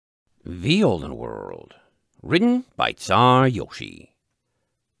The Olden World, written by Czar Yoshi.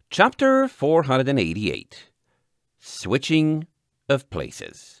 Chapter 488, Switching of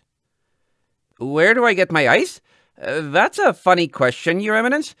Places. Where do I get my ice? That's a funny question, Your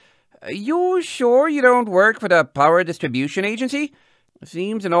Eminence. You sure you don't work for the Power Distribution Agency?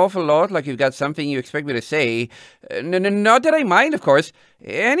 Seems an awful lot like you've got something you expect me to say. Not that I mind, of course.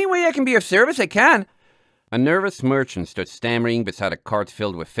 Any way I can be of service, I can. A nervous merchant stood stammering beside a cart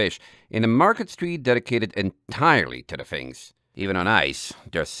filled with fish in a market street dedicated entirely to the things. Even on ice,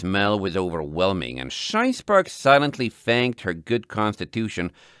 their smell was overwhelming, and Shinespark silently thanked her good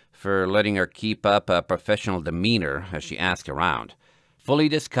constitution for letting her keep up a professional demeanor as she asked around. Fully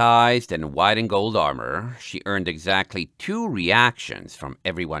disguised in white and gold armor, she earned exactly 2 reactions from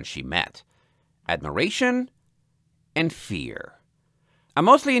everyone she met: admiration and fear. "I'm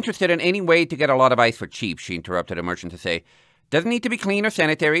mostly interested in any way to get a lot of ice for cheap," she interrupted a merchant to say. "Doesn't need to be clean or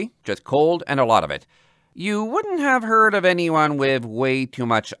sanitary, just cold and a lot of it. You wouldn't have heard of anyone with way too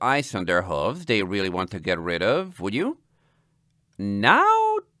much ice on their hooves they really want to get rid of, would you?"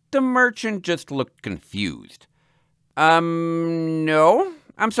 Now the merchant just looked confused. No.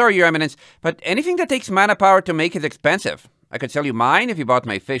 I'm sorry, Your Eminence, but anything that takes mana power to make is expensive. I could sell you mine if you bought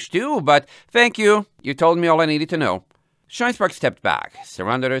my fish too, but thank you. You told me all I needed to know." Shinespark stepped back,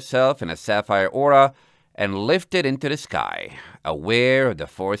 surrounded herself in a sapphire aura, and lifted into the sky, aware of the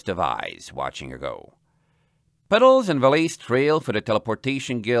forest of eyes watching her go. Puddles and Valet's trail for the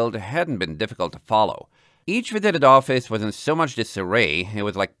Teleportation Guild hadn't been difficult to follow. Each visited office was in so much disarray, it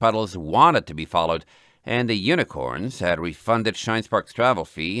was like Puddles wanted to be followed, and the unicorns had refunded Shinespark's travel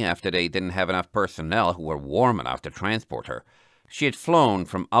fee after they didn't have enough personnel who were warm enough to transport her. She had flown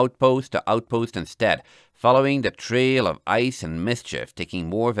from outpost to outpost instead, following the trail of ice and mischief, taking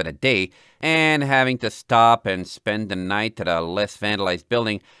more than a day, and having to stop and spend the night at a less vandalized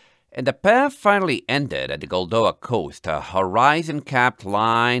building, and the path finally ended at the Goldoa coast, a horizon-capped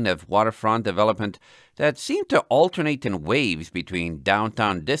line of waterfront development that seemed to alternate in waves between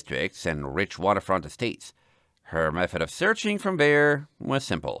downtown districts and rich waterfront estates. Her method of searching from there was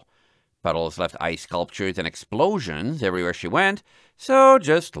simple. Puddles left ice sculptures and explosions everywhere she went, so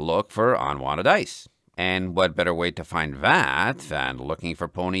just look for unwanted ice. And what better way to find that than looking for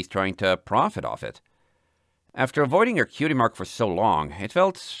ponies trying to profit off it? After avoiding her cutie mark for so long, it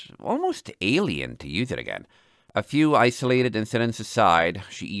felt almost alien to use it again. A few isolated incidents aside,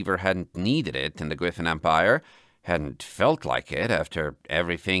 she either hadn't needed it in the Griffin Empire, hadn't felt like it after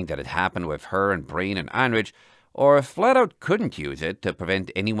everything that had happened with her and Brain and Heinrich, or flat out couldn't use it to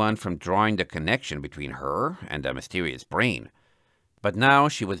prevent anyone from drawing the connection between her and the mysterious Brain. But now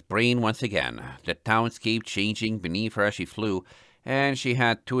she was Brain once again, the townscape changing beneath her as she flew, and she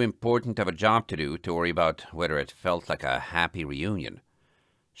had too important of a job to do to worry about whether it felt like a happy reunion.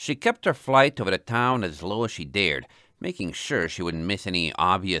 She kept her flight over the town as low as she dared, making sure she wouldn't miss any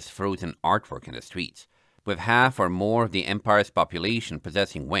obvious frozen artwork in the streets. With half or more of the Empire's population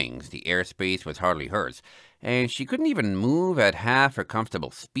possessing wings, the airspace was hardly hers, and she couldn't even move at half her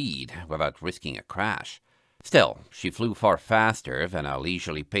comfortable speed without risking a crash. Still, she flew far faster than a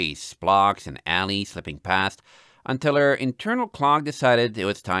leisurely pace, blocks and alleys slipping past, until her internal clock decided it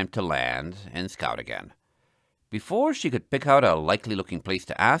was time to land and scout again. Before she could pick out a likely-looking place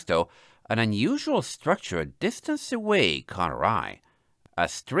to ask, though, an unusual structure a distance away caught her eye. A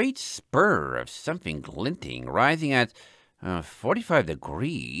straight spur of something glinting, rising at 45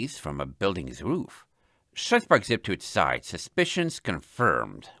 degrees from a building's roof. Shinespark zipped to its side, suspicions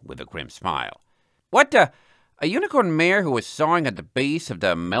confirmed with a grim smile. "What the?" A unicorn mare who was sawing at the base of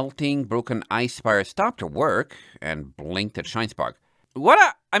the melting, broken ice spire stopped her work and blinked at Shinespark. Who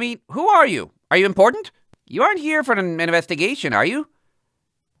are you? Are you important? You aren't here for an investigation, are you?"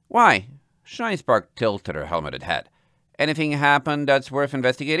 "Why?" Shinespark tilted her helmeted head. "Anything happened that's worth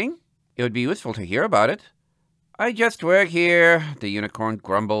investigating? It would be useful to hear about it." "I just work here," the unicorn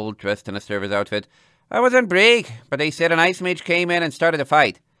grumbled, dressed in a server's outfit. "I was on break, but they said an ice mage came in and started a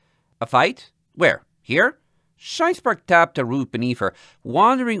fight." "A fight? Where? Here?" Shinespark tapped the roof beneath her,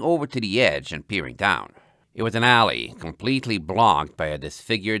 wandering over to the edge and peering down. It was an alley, completely blocked by a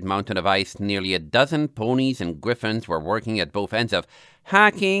disfigured mountain of ice. Nearly a dozen ponies and griffins were working at both ends of,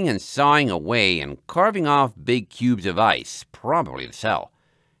 hacking and sawing away and carving off big cubes of ice, probably to sell.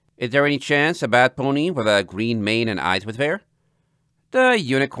 "Is there any chance a bad pony with a green mane and eyes was there?" The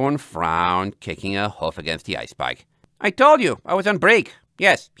unicorn frowned, kicking a hoof against the ice spike. "I told you, I was on break.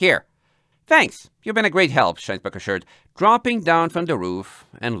 Yes, here." "Thanks, you've been a great help," Shinespark assured, dropping down from the roof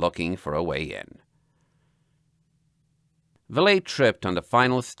and looking for a way in. Valet tripped on the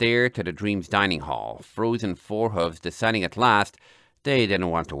final stair to the Dream's dining hall, frozen 4 hooves deciding at last They didn't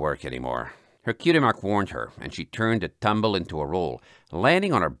want to work anymore. Her cutie mark warned her, and she turned to tumble into a roll,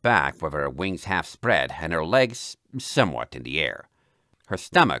 landing on her back with her wings half spread and her legs somewhat in the air. Her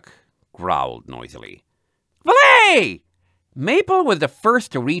stomach growled noisily. Valet! Maple was the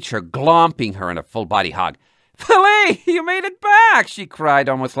first to reach her, glomping her in a full-body hug. Valet, you made it back, she cried,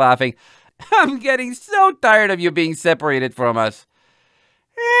 almost laughing. I'm getting so tired of you being separated from us.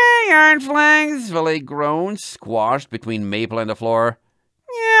 Hey, Ironflangs, Valet groaned, squashed between Maple and the floor.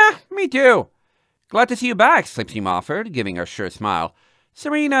 Yeah, me too. Glad to see you back, Slipstream offered, giving her a sure smile.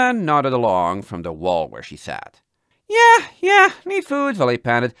 Serena nodded along from the wall where she sat. Yeah, need food, Valet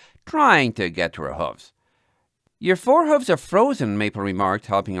panted, trying to get to her hooves. Your 4 hooves are frozen, Maple remarked,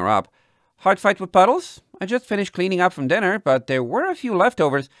 helping her up. Hard fight with puddles? I just finished cleaning up from dinner, but there were a few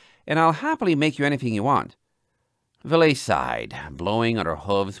leftovers, and I'll happily make you anything you want. Valet sighed, blowing on her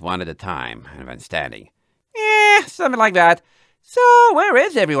hooves one at a time, and then standing. Something like that. So, where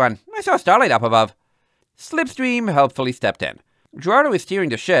is everyone? I saw Starlight up above. Slipstream helpfully stepped in. Gerardo is steering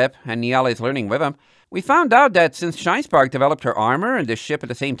the ship, and Niala is learning with him. We found out that since Shinespark developed her armor and the ship at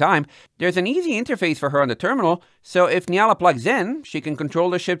the same time, there's an easy interface for her on the terminal, so if Niala plugs in, she can control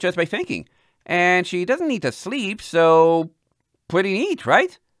the ship just by thinking. And she doesn't need to sleep, so pretty neat,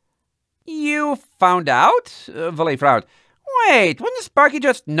 right? You found out? Valet frowned. Wait, wouldn't Sparky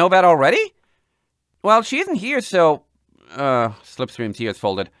just know that already? Well, she isn't here, so... Slipstream's ears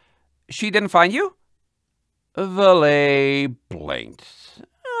folded. She didn't find you? Valet blinked.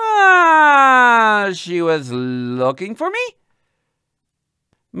 She was looking for me?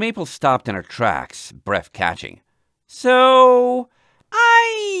 Maple stopped in her tracks, breath catching. So...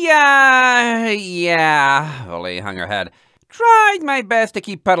 yeah, Valet hung her head. Tried my best to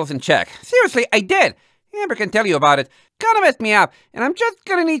keep Puddles in check. Seriously, I did. Amber can tell you about it. Kinda messed me up, and I'm just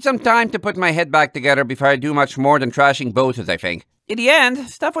gonna need some time to put my head back together before I do much more than trashing boats, I think. In the end,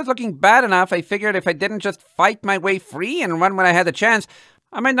 stuff was looking bad enough, I figured if I didn't just fight my way free and run when I had the chance,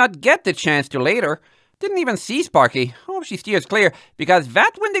 I might not get the chance to later. Didn't even see Sparky. Hope she steers clear, because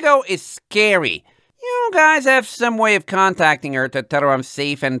that Wendigo is scary. You guys have some way of contacting her to tell her I'm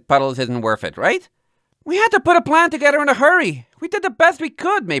safe and Puddles isn't worth it, right? We had to put a plan together in a hurry. We did the best we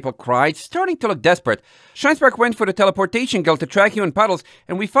could, Maple cried, starting to look desperate. Shinespark went for the teleportation guild to track you and Puddles,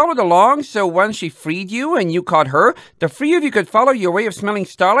 and we followed along, so once she freed you and you caught her, the 3 of you could follow your way of smelling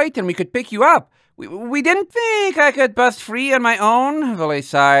Starlight and we could pick you up. We didn't think I could bust free on my own, Valet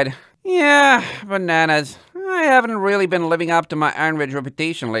sighed. Yeah, bananas. I haven't really been living up to my Iron Ridge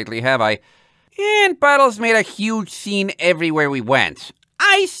reputation lately, have I? And Puddles made a huge scene everywhere we went.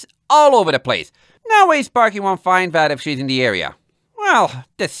 Ice all over the place. No way Sparky won't find that if she's in the area. Well,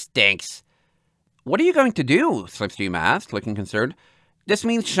 this stinks. What are you going to do? Slipstream asked, looking concerned. This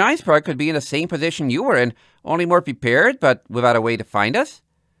means Shinespark could be in the same position you were in, only more prepared, but without a way to find us?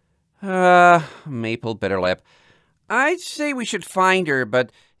 Maple bit her lip. I'd say we should find her,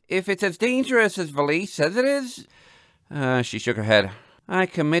 but if it's as dangerous as Valet says it is... She shook her head. I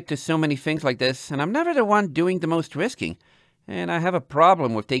commit to so many things like this, and I'm never the one doing the most risking. And I have a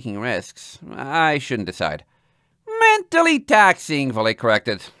problem with taking risks. I shouldn't decide. Mentally taxing, Valet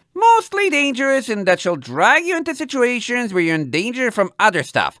corrected. Mostly dangerous in that she'll drag you into situations where you're in danger from other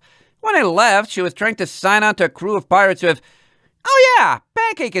stuff. When I left, she was trying to sign on to a crew of pirates with... Oh yeah,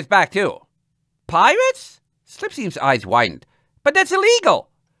 Pancake is back too. Pirates? Slipstream's eyes widened. But that's illegal.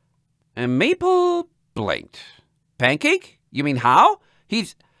 And Maple blinked. Pancake? You mean how?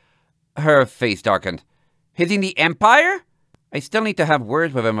 He's... Her face darkened. He's in the Empire? I still need to have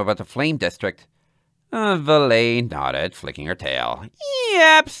words with him about the Flame District. Valet nodded, flicking her tail.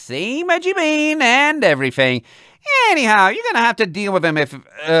 Yep, same as you mean, and everything. Anyhow, you're gonna have to deal with him if...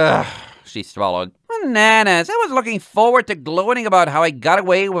 she swallowed. Bananas, I was looking forward to gloating about how I got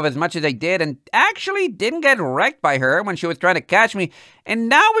away with as much as I did and actually didn't get wrecked by her when she was trying to catch me, and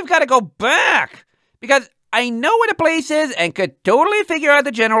now we've got to go back. Because I know where the place is and could totally figure out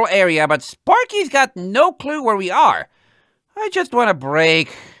the general area, but Sparky's got no clue where we are. I just want a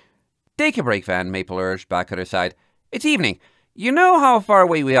break. Take a break, Van, Maple urged back at her side. It's evening. You know how far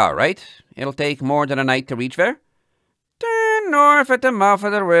away we are, right? It'll take more than a night to reach there. Turn north at the mouth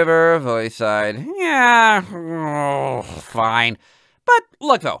of the river, Valet sighed. Yeah, fine. But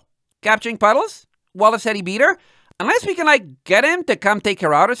look, though. Capturing Puddles? Wallace said he beat her? Unless we can, get him to come take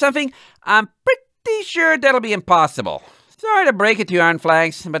her out or something, I'm pretty sure that'll be impossible. Sorry to break it to you,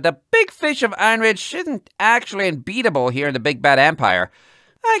 Ironflangs, but the big fish of Iron Ridge isn't actually unbeatable here in the Big Bad Empire.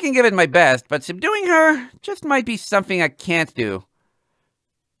 I can give it my best, but subduing her just might be something I can't do.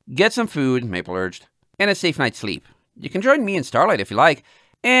 Get some food, Maple urged, and a safe night's sleep. You can join me and Starlight if you like,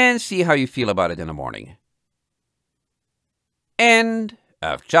 and see how you feel about it in the morning. End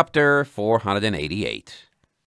of chapter 488.